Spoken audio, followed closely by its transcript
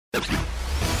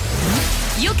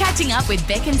You're catching up with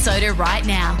Beck and Soda right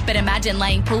now. But imagine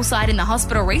laying poolside in the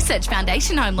Hospital Research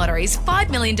Foundation Home Lottery's $5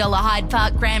 million Hyde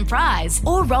Park grand prize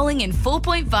or rolling in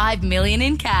 $4.5 million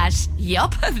in cash.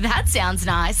 Yup, that sounds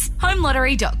nice.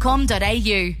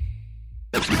 Homelottery.com.au.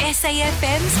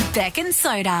 SAFM's Beck and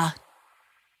Soda.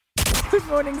 Good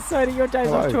morning, Soda. Your day's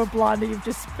off to a blinder. You've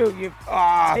just spilt your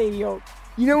tea.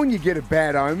 You know when you get a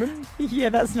bad omen? Yeah,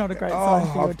 that's not a great sign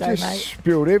for your day, I've just mate.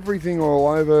 spilled everything all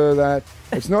over that.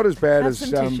 It's not as bad Have as...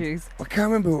 some tissues. I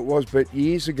can't remember who it was, but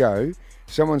years ago,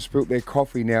 someone spilt their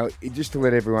coffee. Now, just to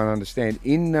let everyone understand,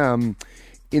 in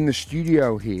the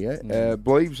studio here,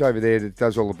 Bleeves over there that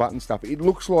does all the button stuff, it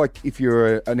looks like if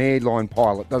you're an airline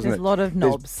pilot, doesn't There's it? a lot of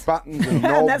knobs. There's buttons and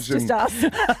knobs And that's just us.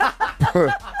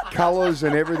 colours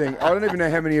and everything. I don't even know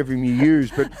how many of them you use,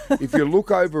 but if you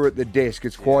look over at the desk,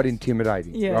 it's quite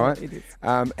intimidating, right? It is.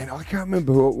 And I can't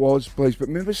remember who it was, please, but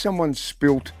remember someone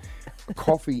spilt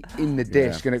coffee in the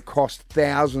desk and it cost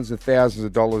thousands and thousands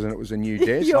of dollars and it was a new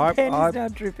desk. Your pen is now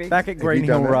dripping. Back at Green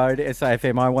Hill Road,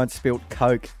 SAFM, I once spilt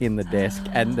Coke in the desk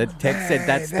and the text said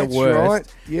that's the worst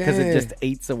right. because it just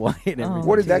eats away and everything.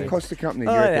 What did that cost the company,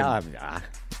 do you reckon?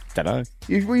 Don't know.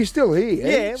 You're still here,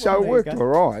 Yeah, so well, it worked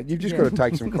there all you go. right. You've just got to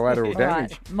take some collateral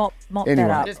damage. Right. Mop Anyway,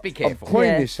 that up. Just be careful. I'll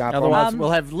clean Yeah. this up. Otherwise,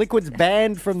 we'll have liquids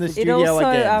banned from the It studio also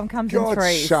again. comes in God's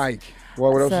threes. sake.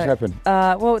 Well, what else has happened?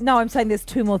 Well, no, I'm saying there's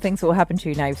two more things that will happen to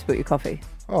you now you've spilt your coffee.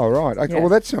 Oh, right. Okay. Yeah. Well,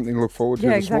 that's something to look forward to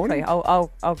Yeah, this exactly. morning.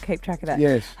 I'll keep track of that.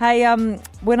 Yes. Hey,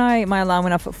 when my alarm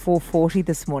went off at 4:40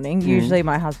 this morning, usually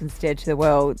my husband's dead to the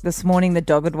world. This morning the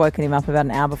dog had woken him up about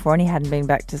an hour before and he hadn't been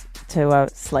back to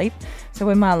sleep. So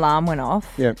when my alarm went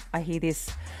off, I hear this.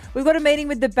 We've got a meeting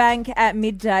with the bank at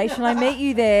midday. Shall I meet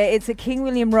you there? It's at King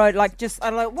William Road. I'm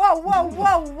like,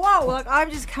 whoa. Like, I'm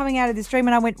just coming out of this dream.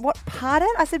 And I went, what, pardon?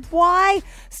 I said, why?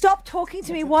 Stop talking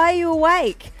to me. Why are you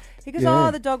awake? He goes,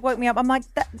 the dog woke me up. I'm like,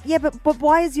 but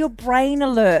why is your brain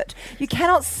alert? You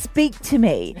cannot speak to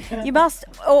me. You must,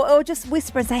 or just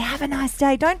whisper and say, have a nice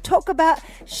day. Don't talk about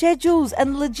schedules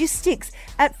and logistics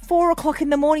at 4 o'clock in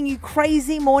the morning, you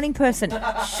crazy morning person.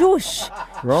 Shush.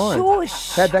 Right.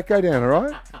 Shush. How'd that go down, all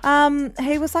right?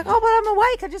 He was like, but I'm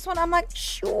awake. I'm like,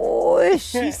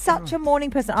 shush. He's such a morning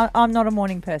person. I'm not a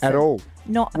morning person. At all?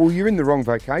 Not. Well, you're in the wrong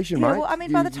vacation, mate. Well, I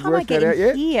mean, by the time I worked get that out in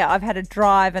yet? here, I've had a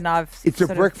drive and It's a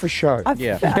breakfast show.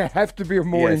 You have to be a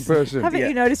morning person. Haven't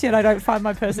you noticed yet? I don't find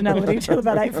my personality until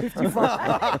about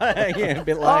 8:55. Yeah, a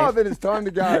bit late. Oh, then it's time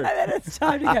to go. And then it's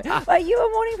time to go. Are you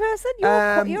a morning person?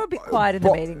 You're a bit quiet in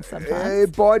the meetings sometimes.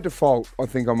 By default, I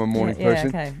think I'm a morning person.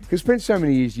 okay. Because spent so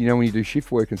many years, when you do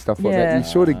shift work and stuff like that, you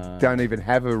sort of don't even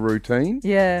have a routine.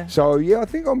 Yeah. So, I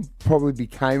think I probably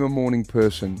became a morning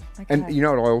person. Okay. And you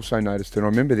know what I also noticed, and I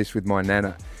remember this with my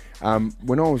nana.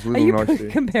 When I was Are little, you and I used to-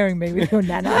 comparing me with your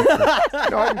nana?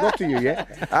 No, I haven't got to you yet.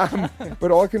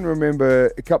 But I can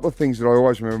remember a couple of things that I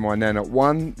always remember my nana.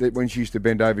 One, that when she used to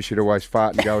bend over, she'd always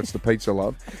fart and go, it's the pizza,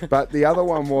 love. But the other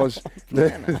one was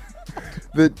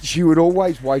that she would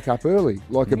always wake up early,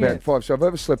 like about 5. So I've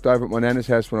overslept over at my nana's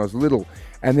house when I was little.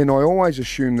 And then I always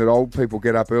assume that old people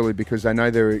get up early because they know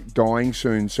they're dying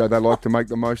soon, so they like to make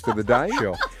the most of the day.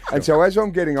 Sure. And so as I'm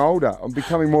getting older, I'm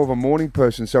becoming more of a morning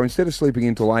person. So instead of sleeping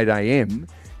until 8 a.m.,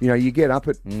 you get up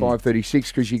at 5:36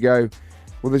 because you go,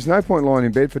 well, there's no point lying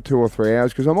in bed for 2 or 3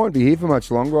 hours because I might be here for much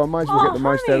longer. I might as well get the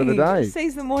most out of the day.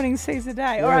 Seize the morning, seize the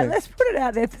day. All right, let's put it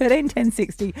out there, 13 10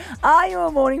 60. Are you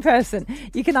a morning person?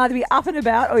 You can either be up and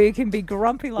about or you can be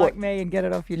grumpy like me and get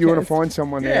it off your chest. You want to find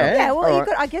someone now? Yeah, well, All right.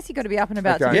 I guess you've got to be up and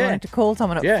about Okay. to morning to call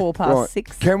someone at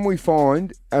 6:04. Can we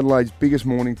find Adelaide's biggest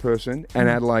morning person and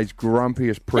Adelaide's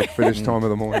grumpiest prick for this time of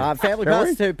the morning? Family Can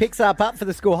Pass we? who picks up for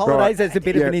the school holidays. There's a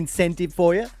bit of an incentive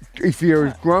for you. If you're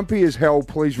as grumpy as hell,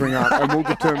 please ring up and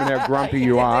we'll determine how grumpy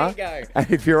you are. And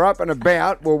if you're up and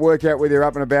about, we'll work out whether you're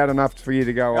up and about enough for you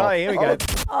to go off. Oh, here we go.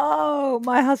 Oh,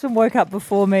 my husband woke up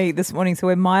before me this morning, so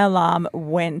when my alarm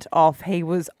went off, he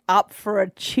was up for a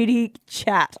chitty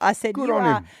chat. I said, Good you on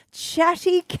are him.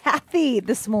 chatty Kathy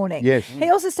this morning. Yes. He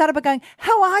also started by going,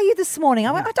 how are you this morning?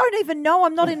 I went, I don't even know.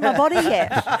 I'm not in my body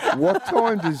yet. What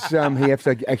time does he have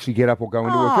to actually get up or go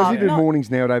into work? Does he do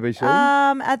mornings now at ABC?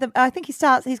 I think he's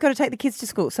got to take the kids to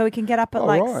school, so he can get up at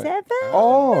right. 7.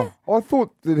 Oh, I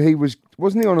thought that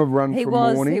wasn't he on a run for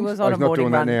mornings? He was on a he's not morning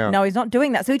doing run. that now. No, he's not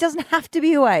doing that. So he doesn't have to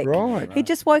be awake. Right. He'd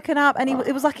just woken up and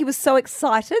it was like he was so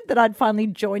excited that I'd finally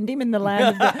joined him in the land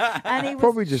of the... And he was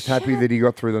Probably just happy that he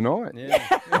got through the night.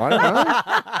 Yeah. I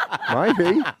don't know.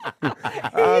 Maybe.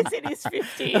 He's in his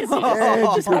 50s.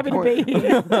 He's just happy to be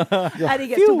here. And he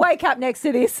gets to wake up next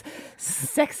to this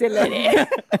sexy lady.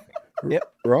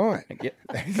 Yep. Right. Yep.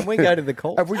 Can we go to the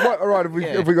call? Have we got have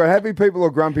we got happy people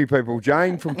or grumpy people?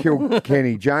 Jane from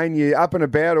Kilkenny. Jane, you up and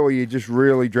about or you just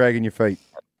really dragging your feet?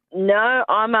 No,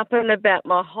 I'm up and about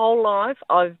my whole life.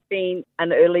 I've been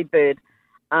an early bird.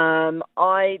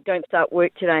 I don't start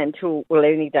work today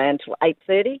any day until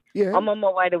 8:30. Yeah. I'm on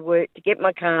my way to work to get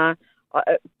my car.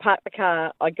 I park the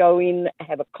car. I go in,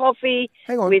 have a coffee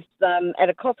Hang on. with at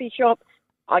a coffee shop.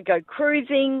 I go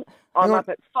cruising. I'm up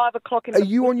at 5 o'clock in the morning.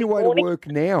 Are you on your way to work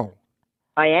now?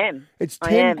 I am. It's I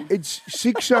 10. am. It's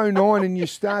 6:09, and you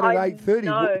start at 8:30.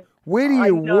 know. Where do I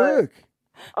you know. work?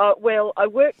 Well,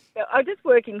 I just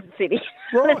work in the city.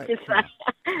 Right. Let's just say.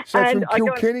 So And from I go-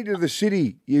 Kilkenny to the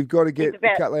city, you've got to get It's a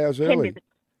about couple of hours 10 early. minutes.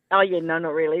 Oh yeah, no,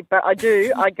 not really, but I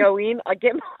do. I go in, I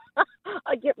get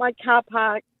my car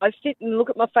parked. I sit and look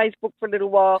at my Facebook for a little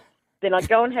while. Then I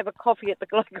go and have a coffee at the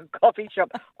local coffee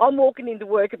shop. I'm walking into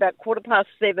work about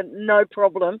 7:15, no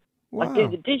problem. Wow. I do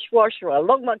the dishwasher. I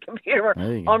log my computer.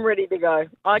 There you go. I'm ready to go.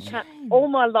 I can't all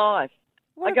my life.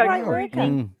 What I go a great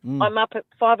cruising. worker. I'm up at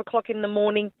 5 o'clock in the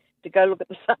morning to go look at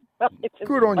the sunrise.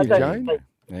 Good on I you, don't Jane. sleep.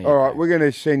 There you All go. right, we're going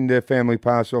to send a family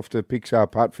pass off to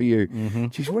Pixar Putt for you.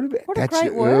 Jeez, what about What a that's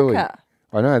great early. worker.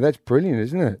 I know, that's brilliant,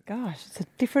 isn't it? Gosh, it's a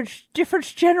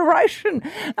different generation.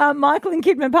 Michael in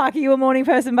Kidman Park, are you a morning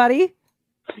person, buddy?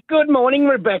 Good morning,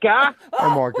 Rebecca. Oh,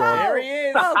 my God. There he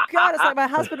is. Oh, God, it's like my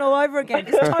husband all over again.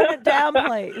 Just tone it down,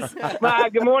 please.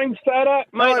 Good morning, Stoder.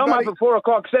 Mate, Hello, I'm buddy. up at 4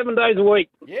 o'clock 7 days a week.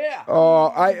 Yeah.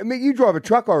 Oh, I mean, you drive a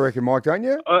truck, I reckon, Mike, don't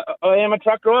you? I am a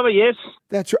truck driver, yes.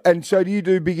 That's right. And so do you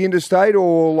do big interstate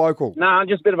or local? No, I'm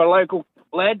just a bit of a local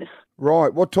lad.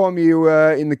 Right. What time are you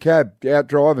in the cab, out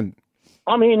driving?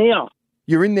 I'm here now.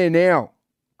 You're in there now.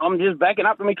 I'm just backing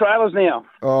up to my trailers now.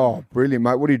 Oh, brilliant,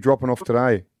 mate. What are you dropping off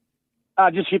today?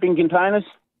 Just shipping containers.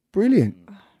 Brilliant.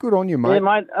 Good on you, mate. Yeah,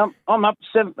 mate. I'm up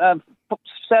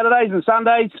Saturdays and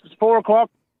Sundays, 4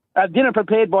 o'clock. Dinner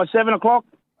prepared by 7 o'clock,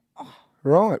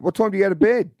 Right. What time do you go to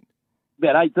bed?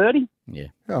 about 8:30. Yeah.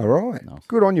 All right. Nice.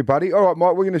 Good on you, buddy. All right,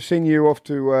 Mike, we're going to send you off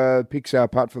to Pixar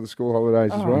Putt for the school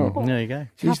holidays as well. There you go.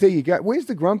 Jeez, there you go. Where's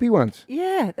the grumpy ones?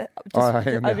 Yeah.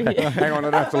 Hang on. over here. Hang on,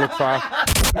 I don't have to look far.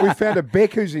 We found a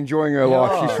Beck who's enjoying her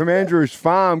life. She's from Andrew's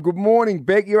Farm. Good morning,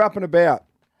 Beck. You're up and about.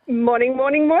 Morning,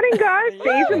 guys.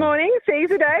 Seize the morning, seize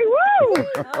the day. Woo!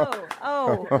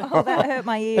 Oh, that hurt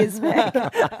my ears, Beck.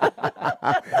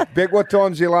 Beck, what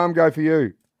time's the alarm go for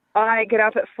you? I get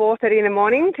up at 4:30 in the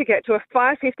morning to get to a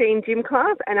 5:15 gym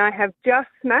class, and I have just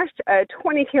smashed a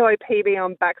 20-kilo PB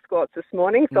on back squats this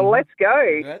morning, so let's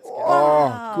go.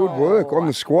 Oh, good work. On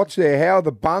the squats there, how are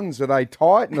the buns? Are they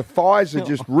tight? And the thighs are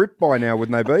just ripped by now,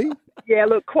 wouldn't they be? Yeah,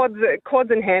 look, quads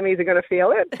and hammies are going to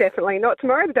feel it. Definitely not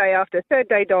tomorrow, the day after. Third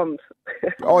day DOMS.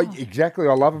 Oh, exactly.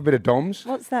 I love a bit of DOMS.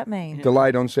 What's that mean?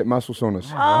 Delayed onset muscle soreness.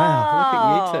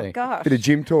 Wow, look at you two. Gosh. Bit of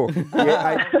gym talk.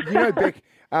 Yeah, hey, you know, Beck,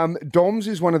 DOMS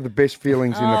is one of the best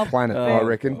feelings in the planet, I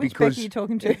reckon, Which because... Beck are you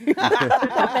talking to?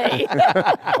 Not me.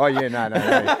 Oh, yeah,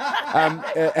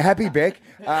 no. Happy Beck.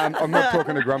 I'm not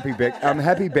talking to Grumpy Beck.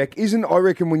 Happy Beck isn't, I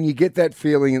reckon, when you get that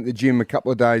feeling at the gym a couple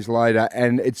of days later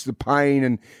and it's the pain,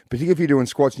 and particularly if you're doing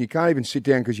squats and you can't even sit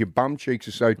down because your bum cheeks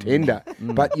are so tender,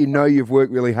 but you know you've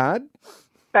worked really hard.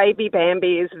 Baby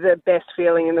Bambi is the best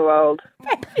feeling in the world.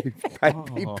 Is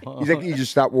that you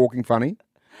just start walking funny?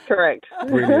 Correct.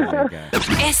 Brilliant.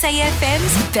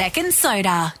 SAFM's Beck and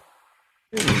Soda.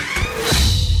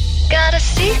 Got a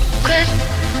secret,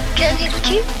 can you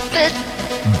keep it?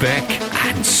 Beck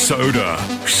and Soda.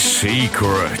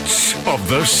 Secrets of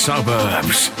the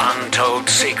suburbs. Untold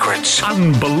secrets.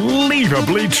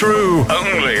 Unbelievably true.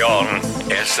 Only on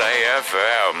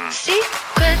SAFM.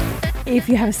 Secret. If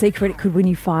you have a secret, it could win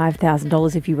you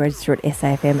 $5,000 if you register at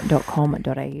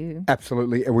safm.com.au.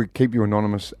 Absolutely. And we keep you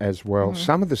anonymous as well.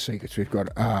 Some of the secrets we've got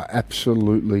are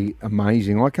absolutely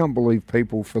amazing. I can't believe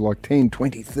people for like 10,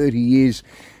 20, 30 years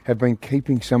have been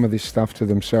keeping some of this stuff to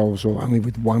themselves or only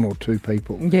with one or two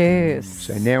people. Yes.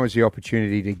 So now is the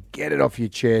opportunity to get it off your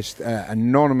chest.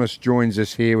 Anonymous joins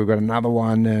us here. We've got another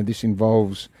one. This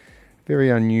involves very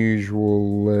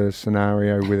unusual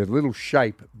scenario with a little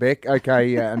shape. Beck,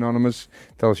 okay, Anonymous,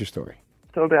 tell us your story.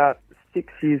 So about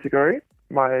 6 years ago,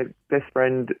 my best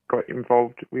friend got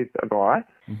involved with a guy,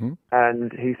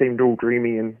 and he seemed all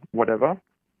dreamy and whatever.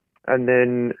 And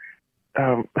then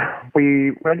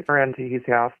we went around to his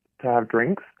house to have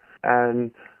drinks,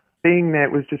 and being there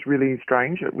was just really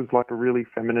strange. It was like a really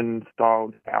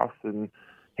feminine-styled house, and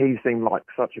he seemed like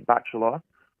such a bachelor.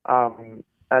 And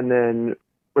then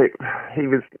he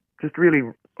was just really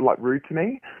like rude to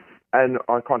me, and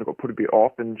I kind of got put a bit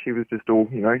off, and she was just all,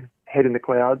 head in the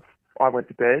clouds. I went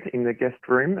to bed in the guest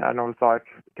room and I was like,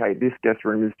 okay, this guest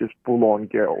room is just full-on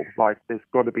girl. Like, there's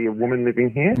got to be a woman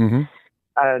living here. Mm-hmm.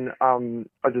 And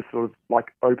I just sort of like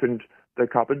opened the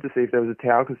cupboard to see if there was a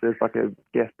towel because there's like a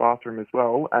guest bathroom as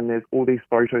well. And there's all these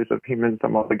photos of him and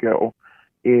some other girl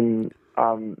in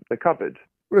the cupboard.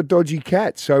 What a dodgy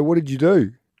cat. So what did you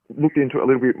do? Looked into it a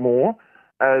little bit more,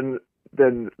 and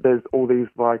then there's all these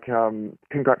like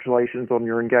congratulations on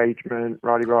your engagement,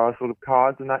 rah-de-rah sort of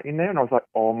cards and that in there. And I was like,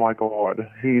 oh my God,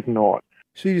 he's not.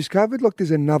 So you discovered, look,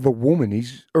 there's another woman.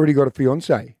 He's already got a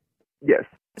fiancée. Yes.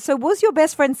 So was your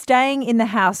best friend staying in the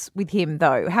house with him,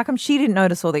 though? How come she didn't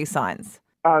notice all these signs?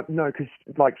 No, because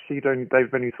like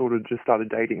they've only sort of just started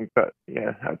dating, but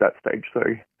yeah, at that stage. So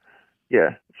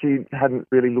yeah, she hadn't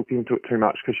really looked into it too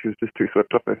much because she was just too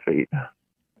swept off her feet.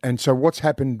 And so what's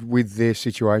happened with their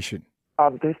situation?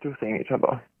 They're still seeing each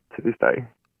other to this day,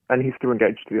 and he's still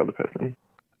engaged to the other person.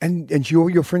 And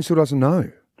your friend still doesn't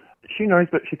know? She knows,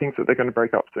 but she thinks that they're going to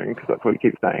break up soon because that's what he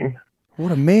keeps saying.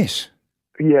 What a mess.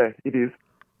 Yeah, it is.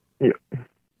 Yeah.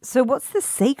 So what's the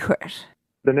secret?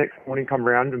 The next morning come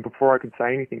round, and before I could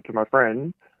say anything to my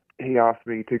friend, he asked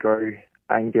me to go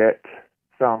and get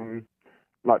some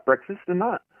like breakfast and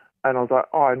that. And I was like,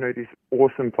 oh, I know this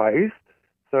awesome place.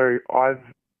 So I've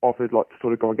offered like to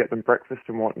sort of go and get them breakfast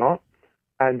and whatnot.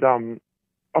 And I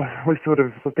was sort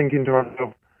of thinking to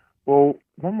myself, well,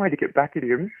 one way to get back at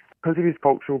him, because of his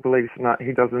cultural beliefs and that,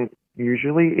 he doesn't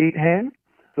usually eat ham.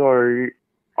 So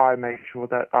I made sure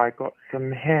that I got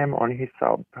some ham on his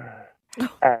sub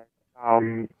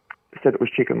and said it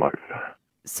was chicken loaf.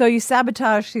 So you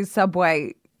sabotaged his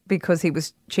Subway because he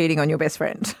was cheating on your best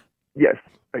friend? Yes,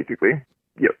 basically.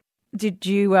 Yep. Did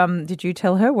you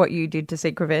tell her what you did to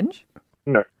seek revenge?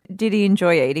 No. Did he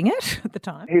enjoy eating it at the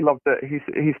time? He loved it. He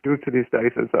still to this day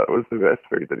says that was the best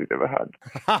food that he'd ever had.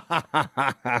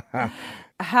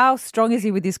 How strong is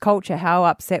he with his culture? How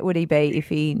upset would he be if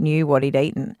he knew what he'd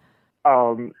eaten?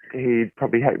 He'd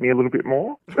probably hate me a little bit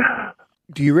more.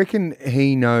 Do you reckon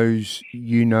he knows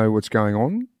you know what's going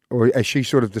on? Or has she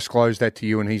sort of disclosed that to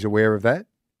you and he's aware of that?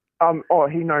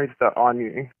 He knows that I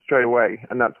knew straight away,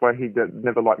 and that's why he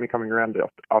never liked me coming around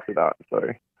after that.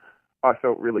 So I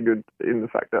felt really good in the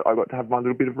fact that I got to have my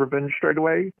little bit of revenge straight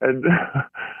away, and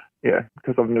yeah,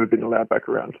 because I've never been allowed back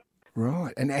around.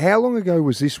 Right. And how long ago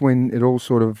was this when it all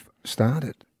sort of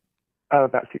started?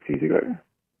 About 6 years ago.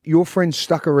 Your friend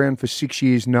stuck around for 6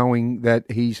 years knowing that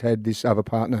he's had this other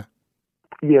partner?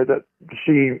 Yeah, that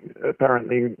she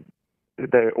apparently,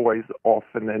 they're always off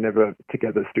and they're never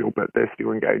together still, but they're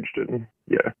still engaged, and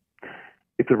yeah,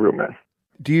 it's a real mess.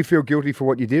 Do you feel guilty for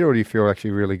what you did, or do you feel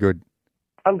actually really good?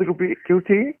 A little bit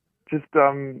guilty, just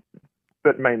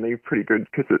but mainly pretty good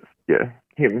because it's, yeah,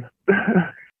 him.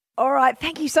 All right,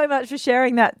 thank you so much for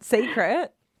sharing that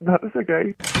secret. That's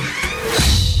okay.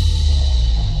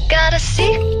 Got a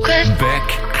secret.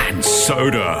 Beck and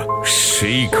Soda.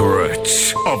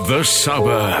 Secrets of the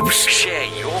suburbs. Share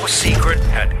your secret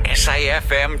at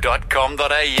safm.com.au.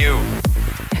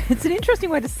 It's an interesting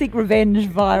way to seek revenge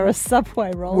via a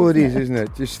Subway roll. Well, it is, isn't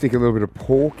it? Just stick a little bit of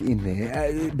pork in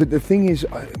there. But the thing is,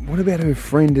 what about her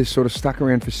friend has sort of stuck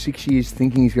around for 6 years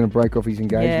thinking he's going to break off his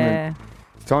engagement? Yeah.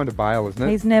 It's time to bail, isn't it?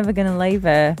 He's never going to leave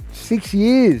her. 6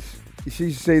 years.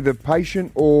 She's either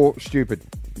patient or stupid.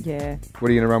 Yeah. What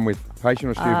are you going to run with?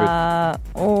 Patient or stupid?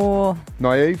 Or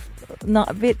naive? No,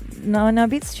 a bit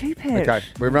stupid. Okay,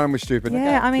 we're running with stupid.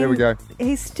 Yeah, I mean, there we go.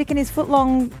 He's sticking his foot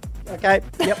long. Okay,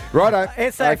 yep. Righto.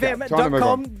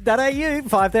 SAFM.com.au, $5,000.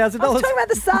 I was talking about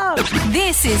the sub.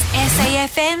 This is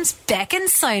SAFM's Beck and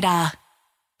Soda.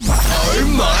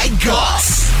 Oh my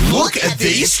gosh! Look at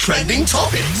these trending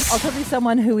topics. I'll tell you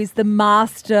someone who is the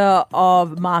master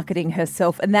of marketing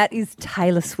herself, and that is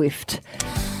Taylor Swift.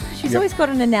 She's always got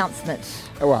an announcement.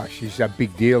 Oh, well, she's a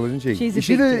big deal, isn't she? She's a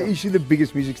big deal. Is she the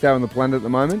biggest music star on the planet at the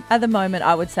moment? At the moment,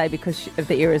 I would say because of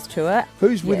the Eras tour.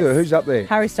 Who's with her? Who's up there?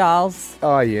 Harry Styles.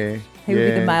 Oh, yeah. He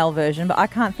would be the male version, but I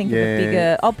can't think of a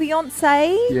bigger... Oh,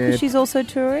 Beyonce, because she's also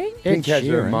touring. Pink has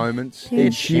her moments.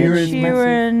 Ed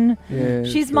Sheeran. Yeah,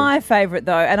 she's my favourite,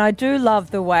 though, and I do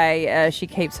love the way she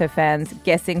keeps her fans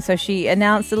guessing. So she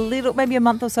announced maybe a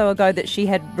month or so ago, that she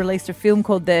had released a film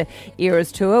called The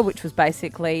Eras Tour, which was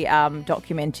basically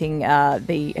documenting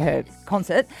her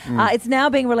concert. It's now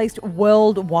being released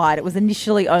worldwide. It was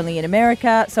initially only in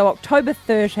America. So October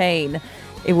 13...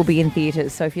 it will be in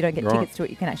theatres. So if you don't get tickets to it,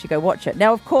 you can actually go watch it.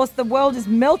 Now, of course, the world is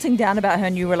melting down about her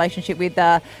new relationship with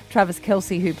Travis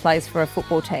Kelce, who plays for a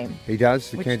football team. He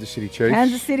does, the Kansas City Chiefs.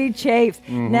 Kansas City Chiefs.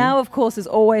 Now, of course, as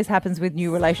always happens with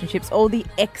new relationships, all the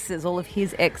exes, all of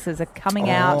his exes are coming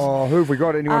out. Oh, who have we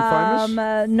got? Anyone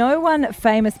famous? No one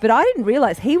famous, but I didn't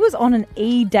realise he was on an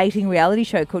e-dating reality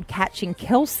show called Catching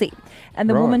Kelce. And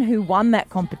the woman who won that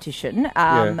competition,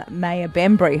 Maya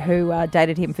Bembry, who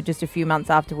dated him for just a few months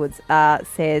afterwards,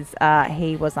 says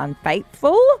he was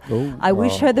unfaithful. I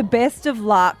wish her the best of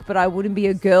luck, but I wouldn't be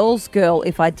a girl's girl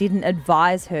if I didn't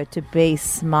advise her to be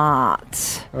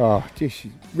smart. Oh, geez,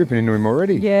 she's ripping into him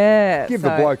already. Yeah. Give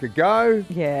the bloke a go.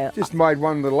 Yeah. Just made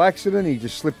one little accident. He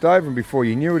just slipped over, and before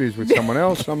you knew it, he was with someone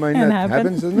else. I mean, that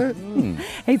happens, doesn't it?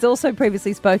 He's also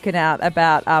previously spoken out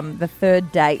about the third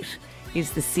date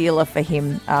is the sealer for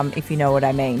him, if you know what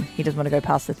I mean. He doesn't want to go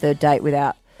past the third date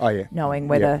without knowing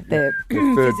whether they're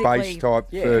the third base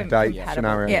type, third date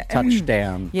scenario. Yeah.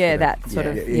 Touchdown. Yeah, that sort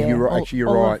of. Yeah, you're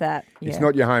all right. Of that, It's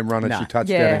not your home run, it's your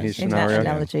touchdown in his scenario.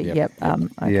 Analogy. Yeah. Yep.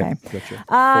 Okay. Yeah,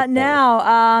 gotcha.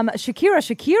 Now,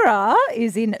 Shakira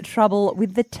is in trouble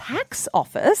with the tax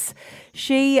office.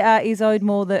 She owes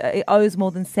more than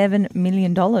 $7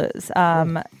 million.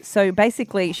 So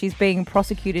basically, she's being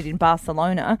prosecuted in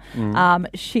Barcelona.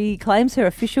 She claims her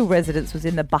official residence was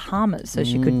in the Bahamas, so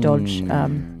she could dodge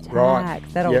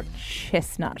tax. That old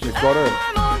chestnut. You've got her.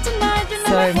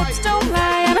 Lips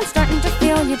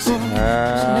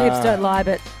don't lie,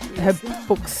 but her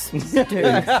books do.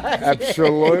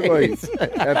 Absolutely.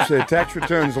 Tax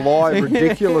returns lie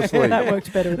ridiculously. That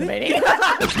worked better with the meeting.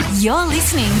 You're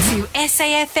listening to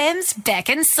SAFM's Beck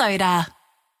and Soda.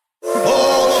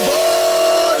 All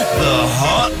aboard the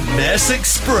Hot Mess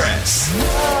Express.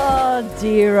 Oh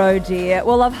dear.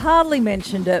 Well, I've hardly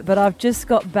mentioned it, but I've just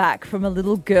got back from a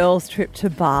little girls' trip to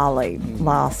Bali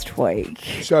last week.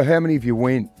 So how many of you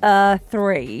went?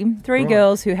 Three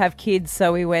girls who have kids,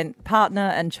 so we went partner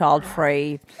and child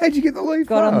free. How'd you get the leave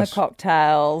Got pass? on the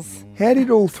cocktails. How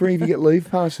did all three of you get leave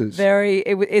passes?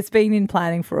 It's been in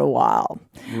planning for a while.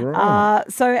 Right.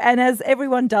 And as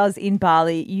everyone does in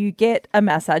Bali, you get a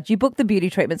massage. You book the beauty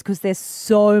treatments because they're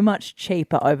so much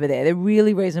cheaper over there. They're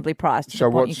really reasonably priced. So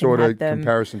what sort of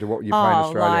comparison to what you pay in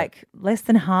Australia? Like less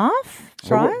than half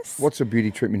price. What's a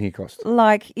beauty treatment here cost?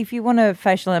 Like if you want a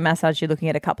facial and massage, you're looking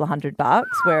at a couple of $100,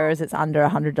 whereas it's under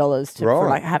 $100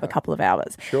 to have a couple of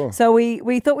hours. Sure. So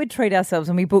we thought we'd treat ourselves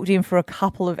and we booked in for a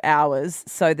couple of hours.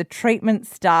 So the treatment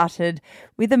started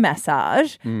with a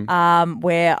massage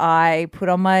where I put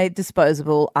on my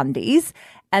disposable undies.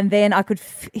 And then I could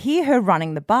hear her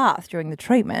running the bath during the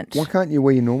treatment. Why can't you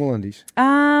wear your normal undies?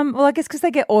 Well, I guess because they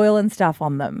get oil and stuff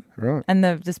on them. Right. And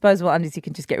the disposable undies you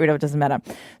can just get rid of. It doesn't matter.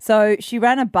 So she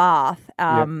ran a bath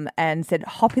and said,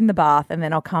 hop in the bath and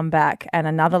then I'll come back and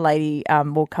another lady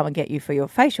will come and get you for your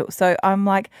facial. So I'm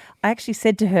like, I actually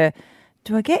said to her,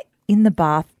 do I get in the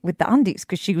bath with the undies?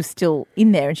 Because she was still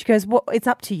in there. And she goes, well, it's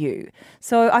up to you.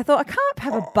 So I thought, I can't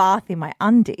have a bath in my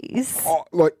undies.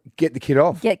 Like get the kid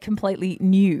off? Get completely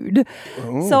nude.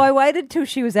 Oh. So I waited till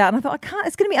she was out and I thought, I can't,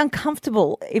 it's going to be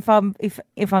uncomfortable if I'm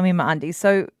in my undies.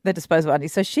 So the disposable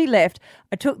undies. So she left.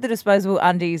 I took the disposable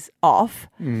undies off,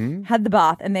 had the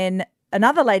bath, and then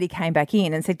another lady came back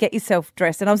in and said, get yourself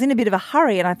dressed. And I was in a bit of a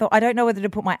hurry and I thought, I don't know whether to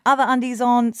put my other undies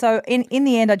on. So in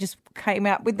the end, I just came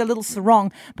out with the little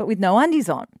sarong, but with no undies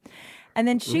on. And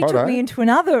then she took me into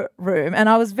another room and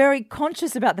I was very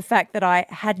conscious about the fact that I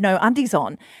had no undies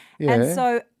on. Yeah. And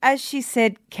so as she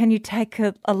said, can you take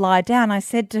a lie down? I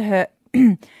said to her,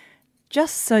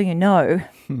 just so you know,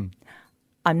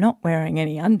 I'm not wearing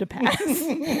any underpants.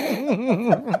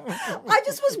 I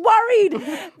just was worried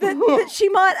that she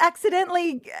might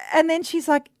accidentally, and then she's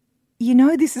like, you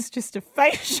know, this is just a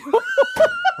facial.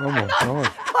 Oh my God.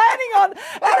 Planning on.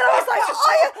 And then I was like,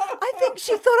 I think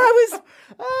she thought I was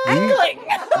angling.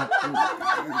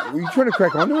 Were you trying to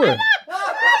crack onto her?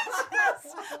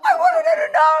 I wanted her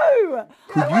to know.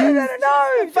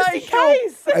 Just in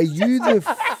case. Are you the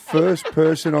first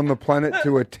person on the planet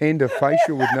to attend a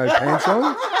facial with no pants on?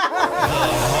 The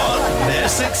Hot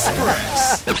Mess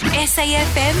Express.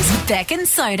 SAFM's Beck and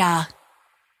Soda.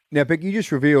 Now, Beck, you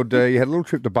just revealed you had a little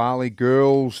trip to Bali,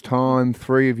 girls' time,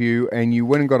 three of you, and you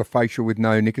went and got a facial with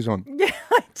no knickers on. Yeah,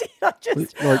 I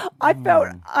did.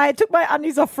 I took my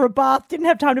undies off for a bath, didn't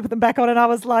have time to put them back on, and I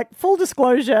was like, full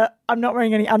disclosure, I'm not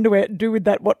wearing any underwear, do with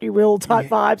that what you will type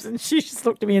vibes. And she just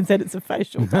looked at me and said, it's a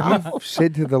facial towel.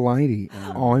 Said to the lady,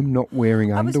 I'm not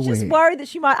wearing underwear. I was just worried that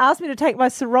she might ask me to take my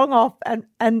sarong off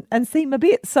and seam a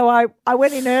bit. So I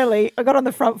went in early, I got on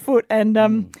the front foot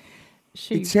and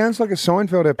It sounds like a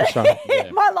Seinfeld episode.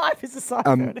 My life is a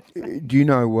Seinfeld. Do you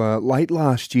know, late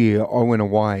last year I went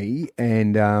away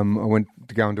and I went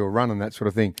to go and do a run and that sort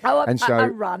of thing. Oh, and a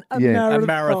run, a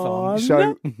marathon.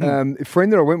 So a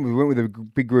friend that I went with a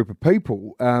big group of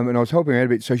people and I was helping her out a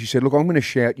bit. So she said, look, I'm going to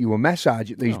shout you a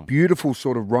massage at these beautiful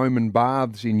sort of Roman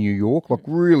baths in New York, like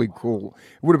really cool.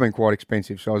 It would have been quite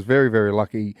expensive. So I was very, very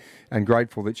lucky and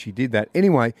grateful that she did that.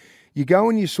 Anyway, you go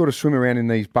and you sort of swim around in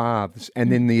these baths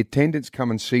and then the attendants come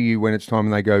and see you when it's time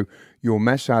and they go, your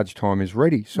massage time is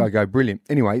ready. So I go, brilliant.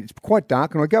 Anyway, it's quite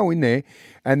dark and I go in there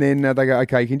and then they go,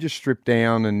 okay, you can just strip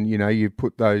down and, you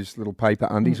put those little paper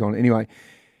undies on. Anyway,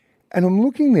 and I'm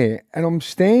looking there and I'm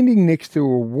standing next to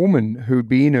a woman who'd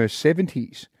be in her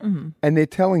 70s and they're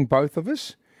telling both of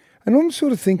us. And I'm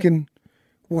sort of thinking,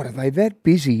 what, are they that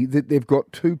busy that they've got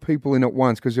two people in at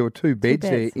once? Because there were two beds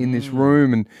there in this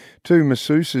room and two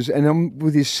masseuses, and I'm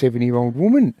with this 70-year-old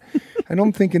woman. And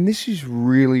I'm thinking, this is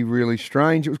really, really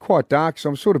strange. It was quite dark, so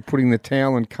I'm sort of putting the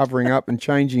towel and covering up and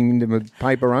changing into my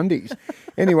paper undies.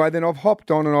 Anyway, then I've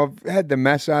hopped on and I've had the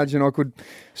massage and I could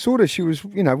sort of, she was,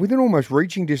 within almost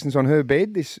reaching distance on her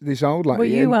bed, this old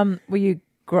lady. Were you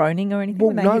groaning or anything?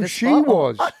 Well, no, she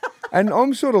was. And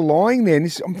I'm sort of lying there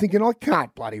and I'm thinking, I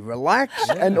can't bloody relax.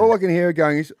 Yeah. And all I can hear her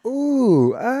going is,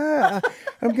 ooh, ah.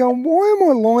 I'm going, why am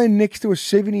I lying next to a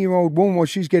 70-year-old woman while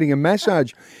she's getting a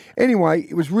massage? Anyway,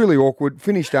 it was really awkward.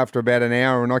 Finished after about an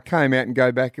hour and I came out and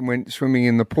go back and went swimming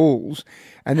in the pools.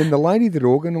 And then the lady that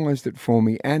organised it for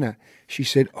me, Anna, she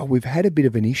said, oh, we've had a bit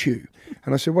of an issue.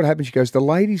 And I said, what happened? She goes, the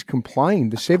lady's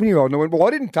complained, the 70-year-old. And I went, well, I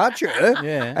didn't touch her.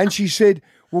 Yeah. And she said,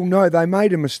 well, no, they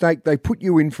made a mistake. They put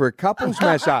you in for a couples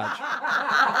massage.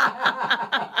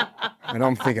 And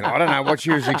I'm thinking, I don't know what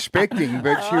she was expecting,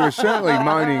 but she was certainly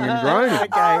moaning and groaning. Okay,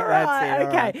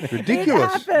 that's it. Okay.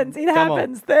 Ridiculous. It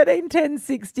happens. 13 10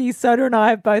 60. Soda and I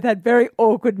have both had very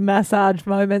awkward massage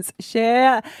moments.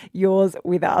 Share yours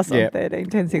with us on 13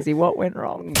 10 60. What went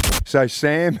wrong? So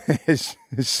Sam has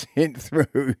sent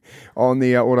through on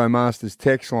the Automasters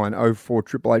text line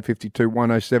 0488 52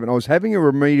 107. I was having a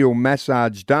remedial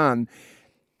massage done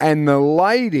and the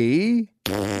lady...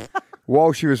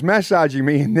 while she was massaging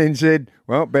me and then said,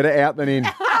 well, better out than in.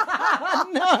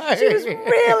 No. She was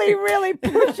really, really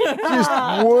pushing it.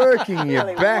 Just working you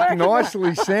back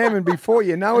nicely, Sam, and before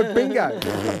you know it, bingo.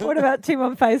 What about Tim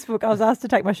on Facebook? I was asked to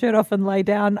take my shirt off and lay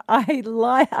down. I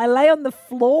lay on the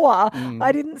floor.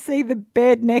 I didn't see the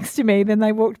bed next to me. Then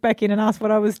they walked back in and asked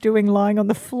what I was doing lying on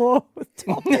the floor with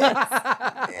Tom.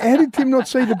 How did Tim not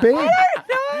see the bed?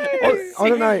 I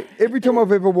don't know. Every time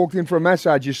I've ever walked in for a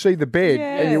massage, you see the bed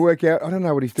and you work out, I don't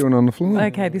know what he's doing on the floor.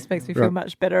 Okay, this makes me feel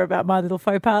much better about my little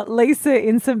faux pas. Lisa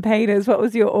in St. Peters, what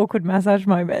was your awkward massage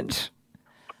moment?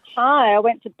 Hi, I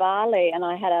went to Bali and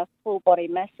I had a full body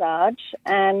massage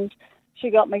and she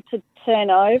got me to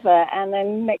turn over and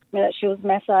then next minute she was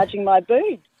massaging my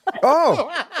boobs. Oh!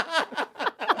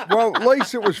 Well, at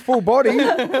least it was full body.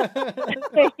 Yeah.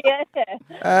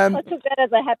 I took that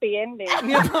as a happy ending.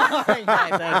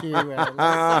 Thank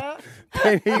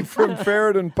you. Penny from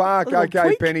Ferryden Park.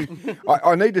 Okay, Penny.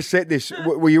 I need to set this.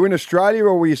 Were you in Australia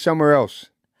or were you somewhere else?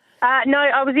 No,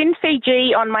 I was in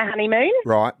Fiji on my honeymoon.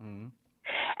 Right.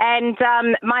 And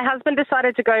my husband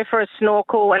decided to go for a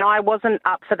snorkel, and I wasn't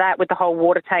up for that with the whole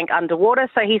water tank underwater.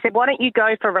 So he said, why don't you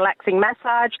go for a relaxing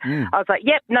massage? I was like,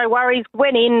 yep, no worries.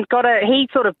 Went in, he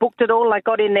sort of booked it all. I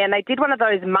got in there, and they did one of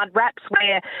those mud wraps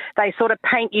where they sort of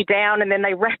paint you down and then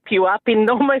they wrap you up in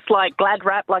almost like Glad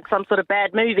wrap, like some sort of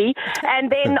bad movie.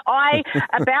 And then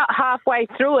about halfway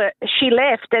through it, she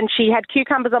left, and she had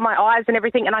cucumbers on my eyes and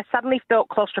everything, and I suddenly felt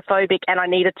claustrophobic, and I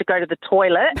needed to go to the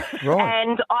toilet. Right.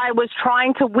 And I was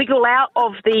trying to wiggle out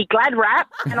of the Glad wrap,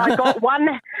 and I got one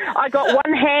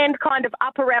hand kind of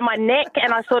up around my neck,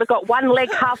 and I sort of got one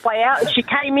leg halfway out, and she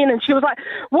came in and she was like,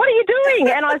 what are you doing?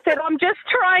 And I said, I'm just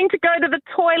trying to go to the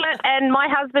toilet. And my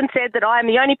husband said that I am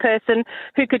the only person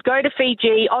who could go to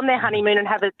Fiji on their honeymoon and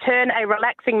turn a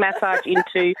relaxing massage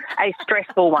into a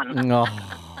stressful one. Oh.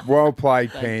 Well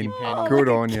played, Pen. Good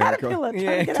on you.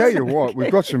 Tell you what,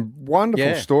 we've got some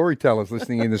wonderful storytellers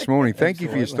listening in this morning. Thank you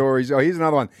for your stories. Oh, here's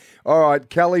another one. All right,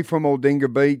 Kelly from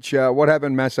Aldinga Beach. What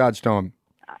happened massage time?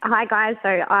 Hi, guys. So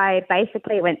I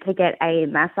basically went to get a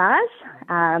massage.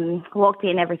 Walked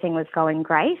in, everything was going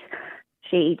great.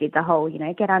 She did the whole,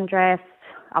 get undressed.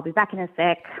 I'll be back in a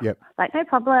sec. Yep. Like, no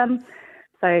problem.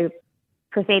 So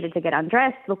proceeded to get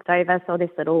undressed, looked over, saw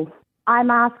this little eye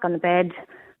mask on the bed.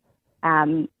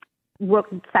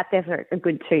 Sat there for a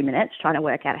good 2 minutes trying to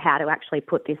work out how to actually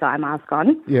put this eye mask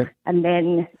on. Yeah. And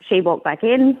then she walked back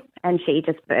in and she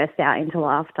just burst out into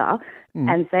laughter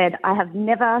and said, I have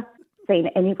never seen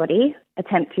anybody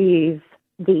attempt to use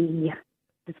the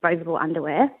disposable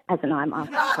underwear as an eye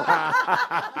mask.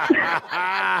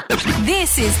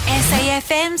 This is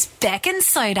SAFM's Beck and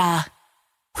Soda.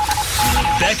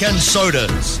 Beck and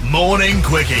Soda's Morning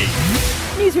Quickie.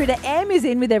 Newsreader Em is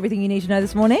in with everything you need to know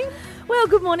this morning. Well,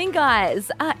 good morning,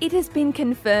 guys. It has been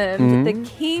confirmed the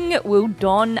king will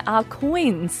don our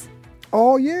coins.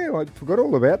 Oh, yeah, I forgot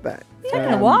all about that. It's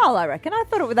taken a while, I reckon. I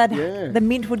thought the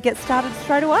mint would get started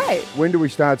straight away. When do we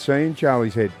start seeing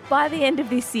Charlie's head? By the end of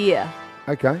this year.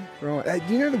 Okay, right.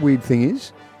 Do you know the weird thing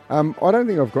is? I don't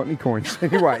think I've got any coins.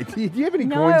 Anyway, do you have any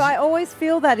coins? No, I always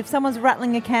feel that if someone's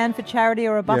rattling a can for charity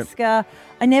or a busker,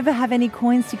 I never have any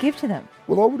coins to give to them.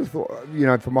 Well, I would have thought,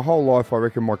 for my whole life, I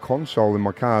reckon my console in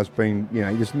my car has been,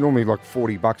 there's normally like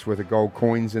 $40 worth of gold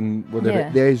coins and whatever. Yeah.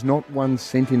 There's not 1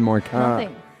 cent in my car.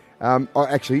 Nothing.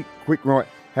 Actually, right,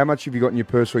 how much have you got in your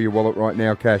purse or your wallet right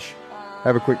now, cash?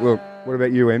 Have a quick look. What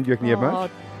about you, Em? Do you reckon you have much?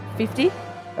 50.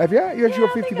 Have you? You actually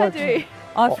got 50 bucks?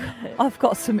 I do. I've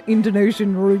got some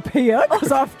Indonesian rupiah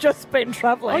because I've just been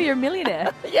travelling. Oh, you're a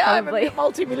millionaire. Yeah, I'm a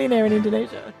multi-millionaire in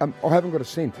Indonesia. I haven't got a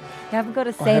cent. You haven't got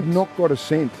a cent. I have not got a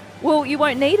cent. Well, you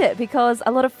won't need it because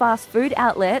a lot of fast food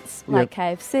outlets like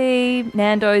KFC,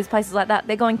 Nando's, places like that,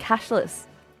 they're going cashless.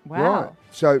 Wow. Right.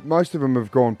 So most of them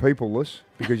have gone peopleless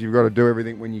because you've got to do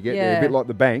everything when you get there, a bit like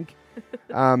the bank.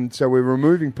 So we're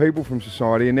removing people from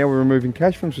society and now we're removing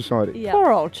cash from society. Yeah.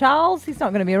 Poor old Charles. He's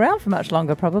not going to be around for much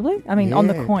longer, probably. I mean, on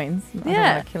the coins. I don't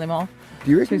want to kill him off.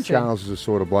 Do you reckon Too soon. Charles is the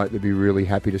sort of bloke that'd be really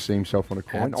happy to see himself on a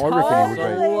coin? Totally. I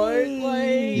reckon he would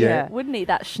be. Yeah. Wouldn't he,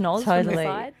 that schnoz from the Totally.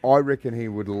 side? I reckon he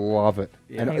would love it.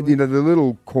 Yeah. And, the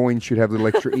little coins should have little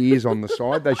extra ears on the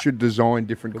side. They should design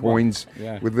different coins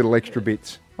with little extra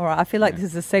bits. All right, I feel like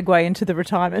this is a segue into the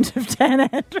retirement of Dan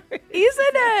Andrews.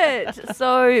 Isn't it?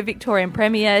 So, Victorian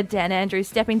Premier Dan Andrews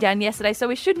stepping down yesterday. So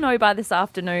we should know by this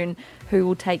afternoon who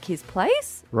will take his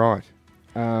place. Right.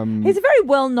 He's a very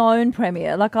well-known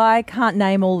premier. Like, I can't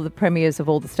name all of the premiers of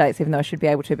all the states, even though I should be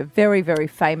able to, but very, very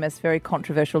famous, very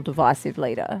controversial, divisive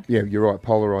leader. Yeah, you're right.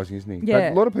 Polarising, isn't he? Yeah.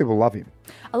 But a lot of people love him.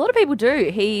 A lot of people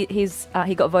do. He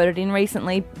got voted in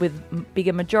recently with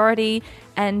bigger majority.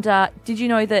 And did you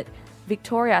know that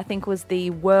Victoria, I think, was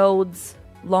the world's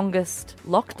longest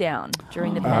lockdown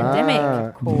during the pandemic?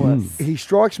 Of course. He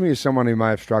strikes me as someone who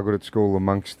may have struggled at school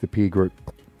amongst the peer group.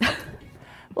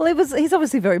 Well, he's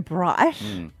obviously very bright.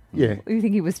 Yeah. Do you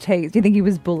think he was teased? Do you think he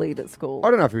was bullied at school? I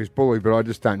don't know if he was bullied, but I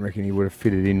just don't reckon he would have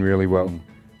fitted in really well.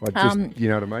 Like you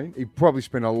know what I mean? He probably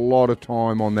spent a lot of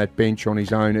time on that bench on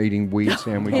his own eating weird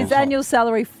sandwiches. His annual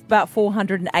salary, about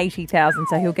 $480,000,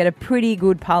 so he'll get a pretty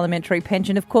good parliamentary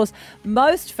pension. Of course,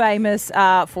 most famous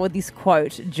for this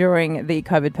quote during the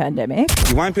COVID pandemic.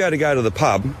 You won't be able to go to the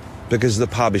pub because the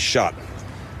pub is shut.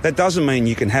 That doesn't mean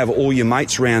you can have all your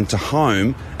mates round to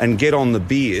home and get on the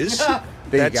beers.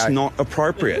 That's not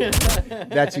appropriate.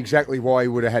 That's exactly why he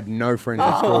would have had no friends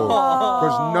at school.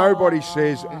 Because nobody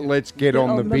says, let's get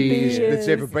on the beers that's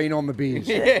ever been on the beers.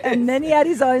 And then he had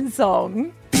his own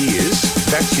song. Beers,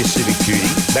 that's your civic duty.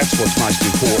 That's what's most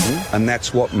important, and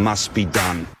that's what must be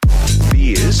done.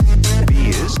 Beers.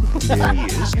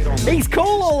 He's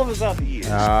cool all of a sudden.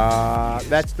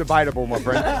 That's debatable, my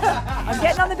friend. I'm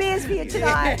getting on the beers for you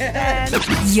tonight.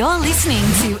 You're listening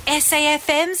to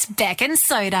SAFM's Beck and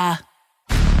Soda.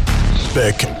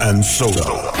 Beck and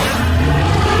Soda.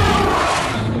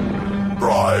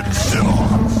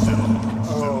 Bridezilla.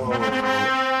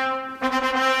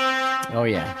 Oh,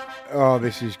 yeah. Oh,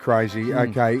 this is crazy.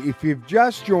 Okay, if you've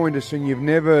just joined us and you've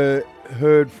never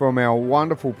heard from our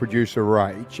wonderful producer,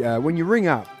 Rach, when you ring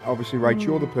up, obviously, Rach,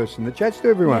 you're the person that chats to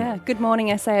everyone. Yeah, good morning,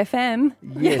 SAFM.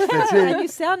 Yes, that's it. You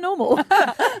sound normal.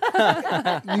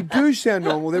 You do sound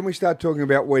normal. Then we start talking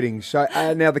about weddings. So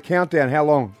now the countdown, how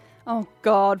long? Oh,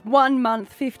 God. 1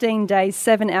 month, 15 days,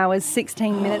 7 hours,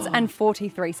 16 minutes, and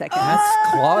 43 seconds.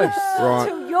 That's close. Right.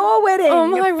 To your wedding. Oh,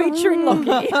 my You're featuring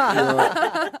Lockie.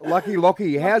 Lucky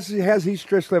Lockie, how's his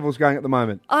stress levels going at the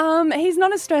moment? He's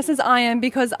not as stressed as I am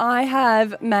because I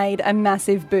have made a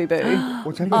massive boo-boo.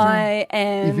 What's happening? I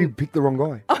am... If you picked the wrong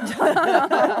guy.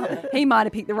 He might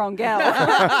have picked the wrong girl.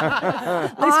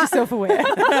 At least you're self-aware.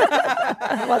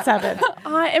 What's happened?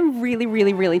 I am really,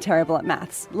 really, really terrible at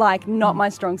maths. Like, not my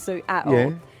strong suit at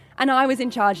all. And I was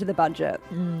in charge of the budget.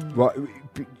 Right,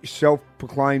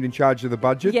 self-proclaimed in charge of the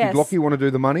budget. Yes. Did Lockie want to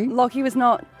do the money? Lockie was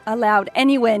not allowed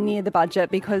anywhere near the budget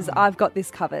because I've got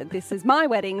this covered. This is my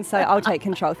wedding, so I'll take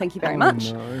control. Thank you very much.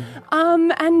 So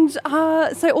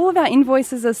all of our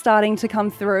invoices are starting to come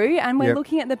through, and we're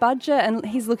looking at the budget, and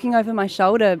he's looking over my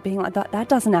shoulder, being like, "That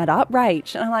doesn't add up,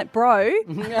 Rach." And I'm like, "Bro,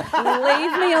 leave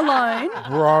me alone."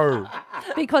 Bro.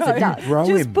 Because it does.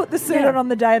 Just put the suit on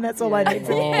the day and that's all I need.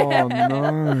 Oh,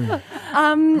 no.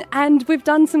 And we've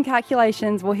done some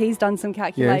calculations. Well, he's done some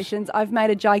calculations. Yes. I've made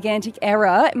a gigantic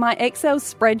error. My Excel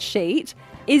spreadsheet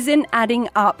isn't adding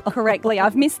up correctly.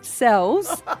 I've missed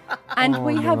cells, and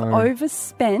we have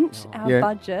overspent our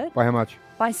budget. By how much?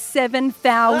 By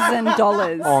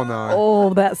 $7,000. Oh, no.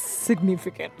 Oh, that's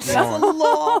significant. That's a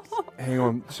lot. Hang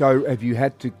on. So have you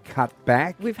had to cut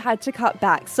back? We've had to cut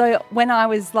back. So when I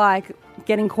was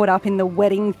getting caught up in the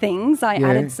wedding things, I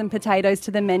added some potatoes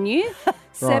to the menu.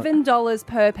 $7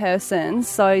 per person.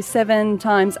 So 7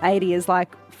 times 80 is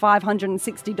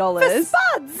 $560. For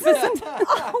spuds!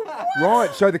 Right,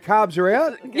 so the carbs are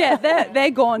out? Yeah, they're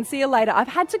gone. See you later. I've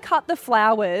had to cut the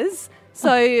flowers.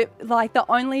 So, the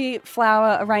only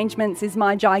flower arrangements is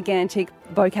my gigantic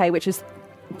bouquet, which is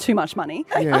too much money.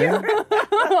 Yeah.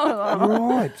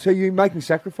 Right. So you're making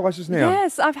sacrifices now?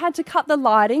 Yes, I've had to cut the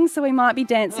lighting, so we might be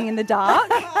dancing in the dark.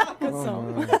 Good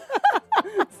song.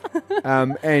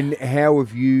 And how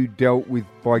have you dealt with,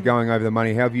 by going over the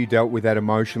money, how have you dealt with that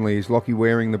emotionally? Is Lockie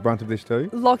wearing the brunt of this too?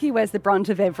 Lockie wears the brunt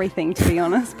of everything, to be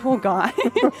honest. Poor guy.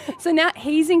 So now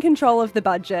he's in control of the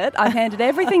budget. I've handed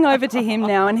everything over to him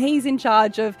now, and he's in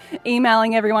charge of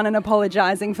emailing everyone and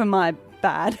apologising for my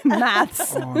bad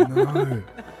maths. Oh, no.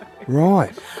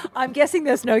 Right. I'm guessing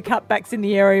there's no cutbacks in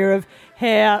the area of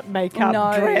hair, makeup,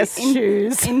 dress,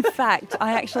 shoes. In fact,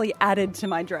 I actually added to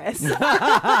my dress.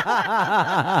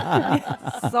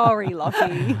 Sorry,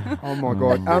 Lockie. Oh, my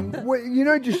God.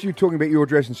 Well, just you talking about your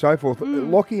dress and so forth,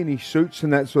 Lockie and his suits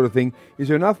and that sort of thing, is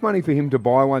there enough money for him to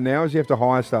buy one now, or does he have to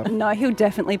hire stuff? No, he'll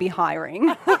definitely be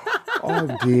hiring.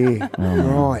 Oh, dear.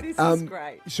 Right. This is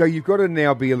great. So you've got to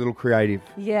now be a little creative.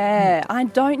 Yeah. I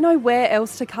don't know where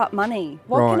else to cut money.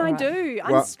 What can I do?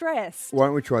 I'm stressed. Why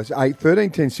don't we try this?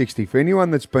 131060. For anyone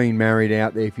that's been married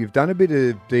out there, if you've done a bit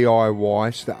of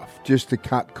DIY stuff just to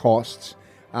cut costs,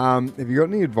 have you got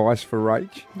any advice for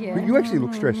Rach? Yeah. You actually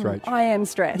look stressed, Rach. I am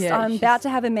stressed. Yeah, I'm about to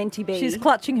have a mentee bee. She's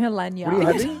clutching her lanyard.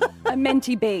 What are you having? A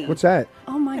mentee bee. What's that?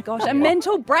 Oh, my gosh. A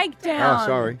mental breakdown. Oh,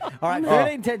 sorry. All right,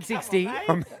 131060.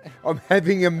 I'm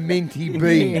having a minty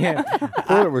bee. Yeah. I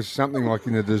thought it was something like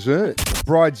in a dessert.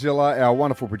 Bridezilla, our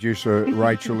wonderful producer,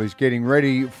 Rachel, is getting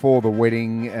ready for the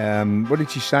wedding. What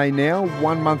did she say now?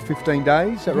 1 month, 15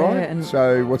 days, is that right? And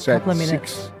so what's that? couple of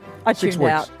minutes. I 6 tuned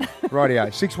weeks. out.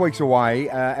 Rightio, 6 weeks away,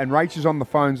 and Rach is on the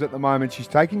phones at the moment. She's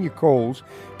taking your calls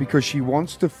because she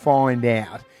wants to find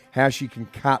out how she can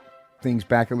cut things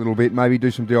back a little bit, maybe do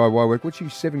some DIY work. What's she,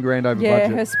 $7,000 over budget? Yeah,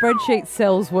 her spreadsheet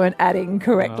cells weren't adding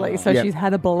correctly, so she's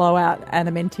had a blowout and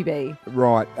a mentee bee.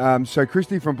 Right. So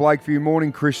Christy from Blakeview.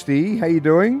 Morning, Christy. How you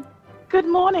doing? Good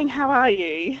morning. How are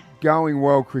you? Going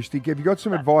well, Christy. Have you got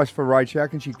some advice for Rach? How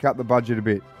can she cut the budget a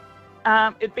bit?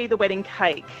 It'd be the wedding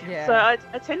cake. Yeah. So I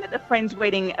attended a friend's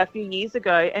wedding a few years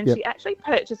ago, and she actually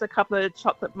purchased a couple of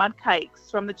chocolate mud cakes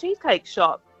from the cheesecake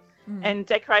shop and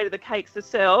decorated the cakes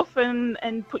herself and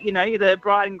put, the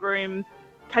bride and groom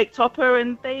cake topper,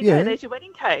 and there you go. There's your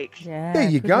wedding cake. Yeah, there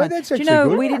you go. One. That's actually good. Do you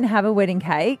know, we didn't have a wedding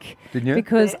cake. Didn't you?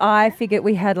 Because I figured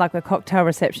we had a cocktail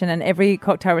reception, and every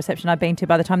cocktail reception I've been to,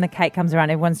 by the time the cake comes around,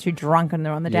 everyone's too drunk and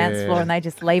they're on the dance floor and they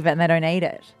just leave it and they don't eat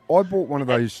it. I bought one of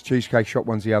those cheesecake shop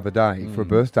ones the other day for a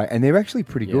birthday, and they're actually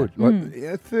pretty good.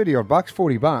 $30 odd bucks,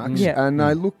 $40, and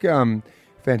they look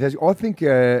fantastic. I think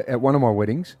at one of my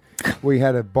weddings, we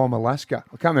had a bomb Alaska.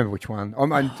 I can't remember which one. I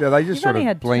mean, they just sort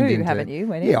of blend into. Haven't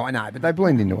you? Yeah, I know, but they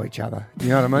blend into each other. You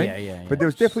know what I mean? Yeah. But there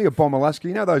was definitely a bomb Alaska.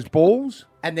 You know those balls?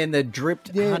 And then the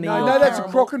dripped honey. No, that's a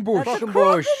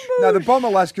Crockenbush. No, the bomb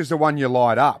Alaska's the one you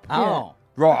light up. Oh.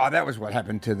 Right, that was what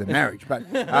happened to the marriage. But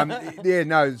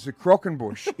it's the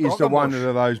Crockenbush is the one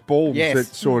of those balls that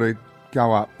sort of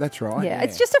go up. That's right. Yeah,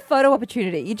 it's just a photo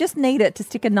opportunity. You just need it to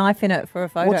stick a knife in it for a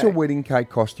photo. What's a wedding cake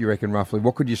cost, you reckon, roughly?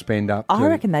 What could you spend up to? I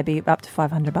reckon they'd be up to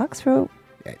 $500 for.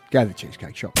 Yeah, go to the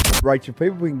cheesecake shop. Rachel,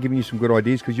 people have been giving you some good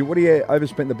ideas because what do you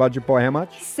overspent the budget by? How much?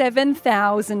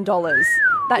 $7,000.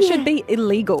 That should be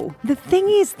illegal. The thing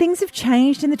is, things have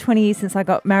changed in the 20 years since I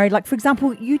got married. Like, for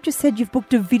example, you just said you've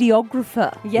booked a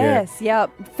videographer. Yes,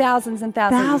 thousands and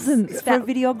thousands. Thousands for a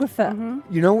videographer. Mm-hmm.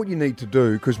 You know what you need to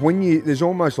do? Because there's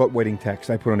almost like wedding tax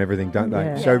they put on everything, don't they?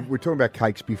 Yeah. So we're talking about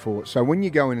cakes before. So when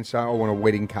you go in and say, I want a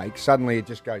wedding cake, suddenly it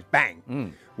just goes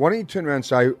bang. Why don't you turn around and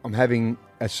say, I'm having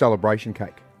a celebration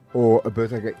cake or a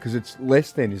birthday cake? Because it's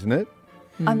less than, isn't it?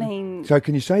 I mean... So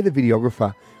can you say the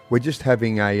videographer, we're just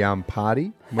having a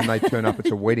party. When they turn up,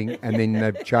 it's a wedding, and then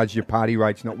they've charged you party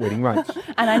rates, not wedding rates.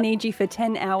 And I need you for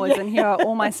 10 hours, and here are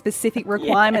all my specific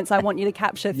requirements I want you to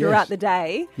capture throughout the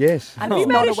day. Yes. And Have you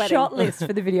it's not made a wedding. shot list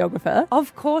for the videographer?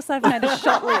 Of course I've made a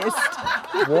shot list.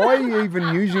 Why are you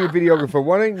even using a videographer?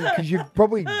 Why don't you? Because you'd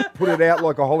probably put it out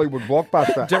like a Hollywood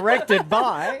blockbuster. Directed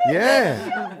by.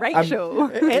 Yeah.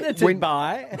 Rachel. Edited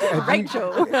by.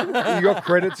 Rachel. You got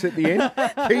credits at the end.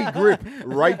 Key grip,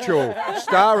 Rachel.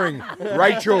 Starring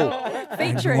Rachel.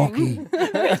 Featuring.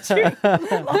 I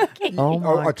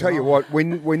tell you what,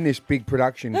 when this big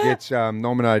production gets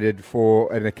nominated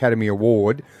for an Academy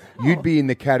Award, you'd be in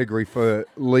the category for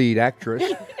lead actress,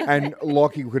 and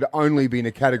Lockie could only be in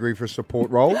a category for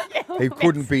support role. He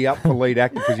couldn't be up for lead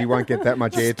actor because he won't get that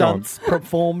much airtime. Stunts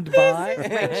performed by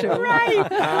Rachel. Right.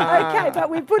 Okay, but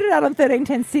we put it out on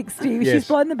 131060. Yes. She's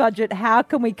blown the budget. How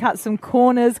can we cut some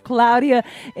corners? Claudia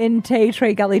in Tea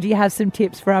Tree Gully, do you have some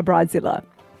tips for our Bridezilla?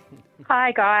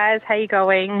 Hi guys, how you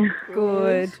going?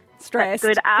 Good. Stressed.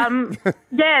 Good.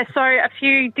 Yeah, so a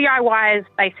few DIY is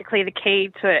basically the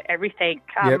key to everything.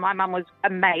 Yep. My mum was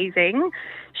amazing.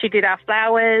 She did our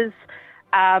flowers.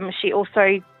 She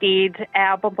also did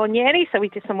our bonbonieri, so we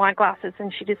did some wine glasses,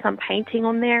 and she did some painting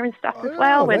on there and stuff as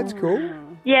well. That's cool.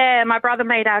 Yeah, my brother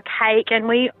made our cake, and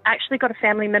we actually got a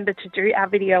family member to do our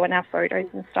video and our photos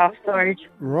and stuff. So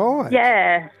Right.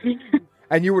 yeah.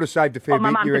 And you would have saved a fair my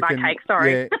bit, mum you did my reckon? cake,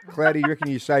 sorry. Yeah, Cloudy, you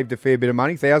reckon you saved a fair bit of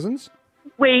money? Thousands?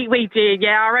 We did,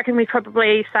 yeah. I reckon we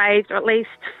probably saved at least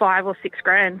 $5 or $6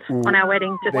 grand on our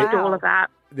wedding just to do all of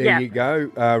that. There you go,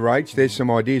 Rach. There's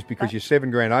some ideas because you're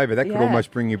 $7 grand over. That could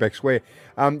almost bring you back square.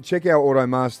 Check our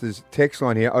Automasters text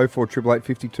line here, 0488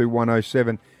 52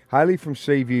 107. Hayley from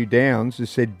Seaview Downs has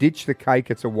said, ditch the cake,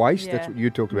 it's a waste. Yeah. That's what you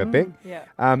talked about, Beck. Yeah.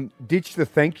 Ditch the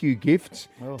thank you gifts.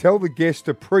 Tell the guest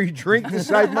to pre-drink to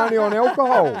save money on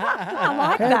alcohol. I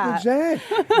like How good's that?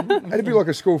 That'd be like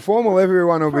a school formal.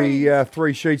 Everyone will be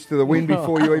 3 sheets to the wind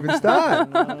before you even start.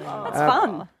 It's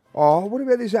fun. Oh, what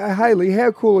about this? Hayley,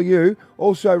 how cool are you?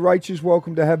 Also, Rach is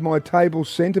welcome to have my table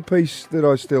centrepiece that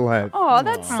I still have. Oh,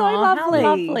 that's so lovely.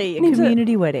 How lovely. A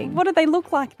community wedding. What do they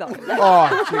look like, though?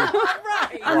 Oh, gee.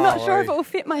 I'm not sure if it will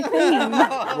fit my theme.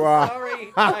 Wow.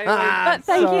 But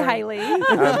thank you, Hayley.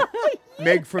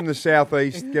 Meg from the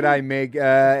southeast. G'day, Meg.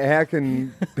 How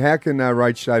can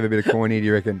Rach save a bit of coin here, do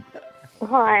you reckon?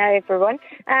 Hi, everyone.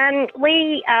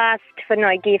 We asked for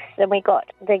no gifts, and we got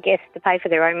the guests to pay for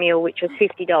their own meal, which was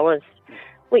 $50,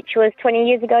 which was 20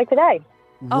 years ago today.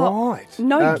 Right.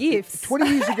 No gifts. 20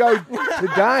 years ago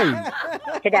today.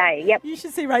 Today, yep. You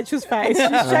should see Rachel's face.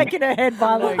 She's shaking her head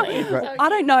violently. I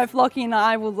don't know if Lockie and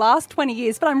I will last 20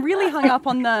 years, but I'm really hung up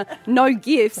on the no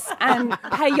gifts and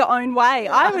pay your own way.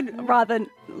 I would rather,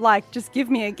 just give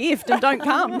me a gift and don't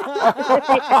come.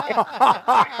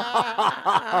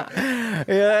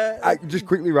 Just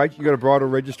quickly, Rach, you got a bridal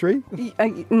registry?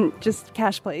 Just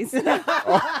cash, please.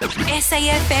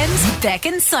 SAFM's Beck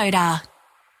and Soda.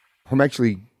 I'm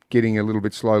actually getting a little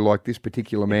bit slow like this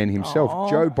particular man himself,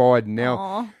 Joe Biden.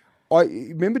 Now, I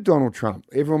remember Donald Trump.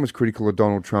 Everyone was critical of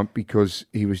Donald Trump because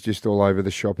he was just all over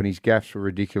the shop and his gaffes were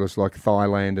ridiculous, like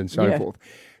Thailand and so forth.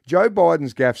 Joe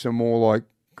Biden's gaffes are more like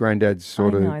Granddad's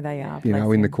sort of, they are,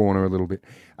 in the corner a little bit.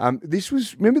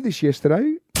 Remember this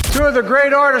yesterday? Two of the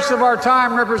great artists of our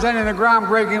time representing the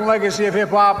groundbreaking legacy of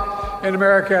hip-hop in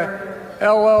America,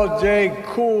 LL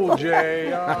Cool J.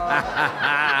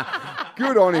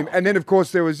 Good on him. And then, of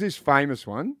course, there was this famous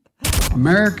one.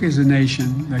 America is a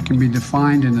nation that can be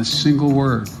defined in a single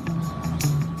word.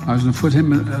 I was going to put him...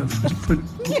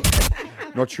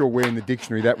 Not sure where in the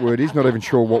dictionary that word is. Not even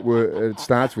sure what word it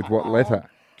starts with, what letter.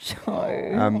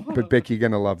 But Beck, you're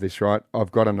going to love this, right?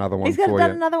 I've got another one for you. He's got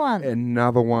another one.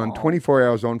 Another one. 24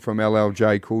 hours on from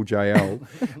LLJ, Cool JL.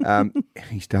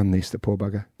 He's done this, the poor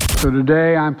bugger. So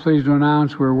today, I'm pleased to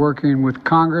announce we're working with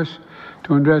Congress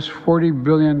to invest $40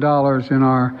 billion in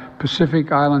our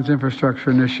Pacific Islands Infrastructure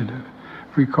Initiative.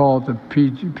 We call it the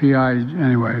PGPI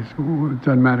anyways. It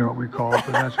doesn't matter what we call it,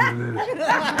 but that's what it is.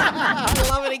 I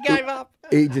love it. He gave up.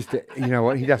 He just, you know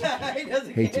what? He doesn't.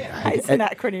 It's an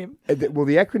acronym. Well,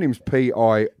 the acronym's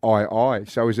PIII.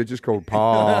 So is it just called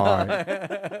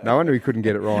PI? No wonder he couldn't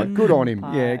get it right. Good on him.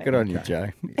 Yeah, good on you,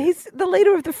 Joe. He's the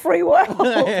leader of the free world.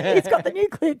 He's got the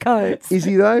nuclear codes. Is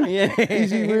he though? Yeah.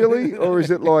 Is he really? Or is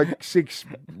it like 6,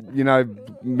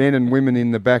 men and women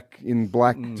in the back in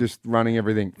black just running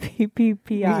everything?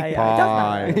 PPI.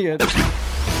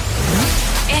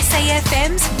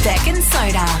 SAFM's Beck and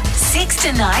Soda, 6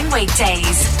 to 9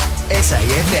 weekdays.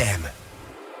 SAFM.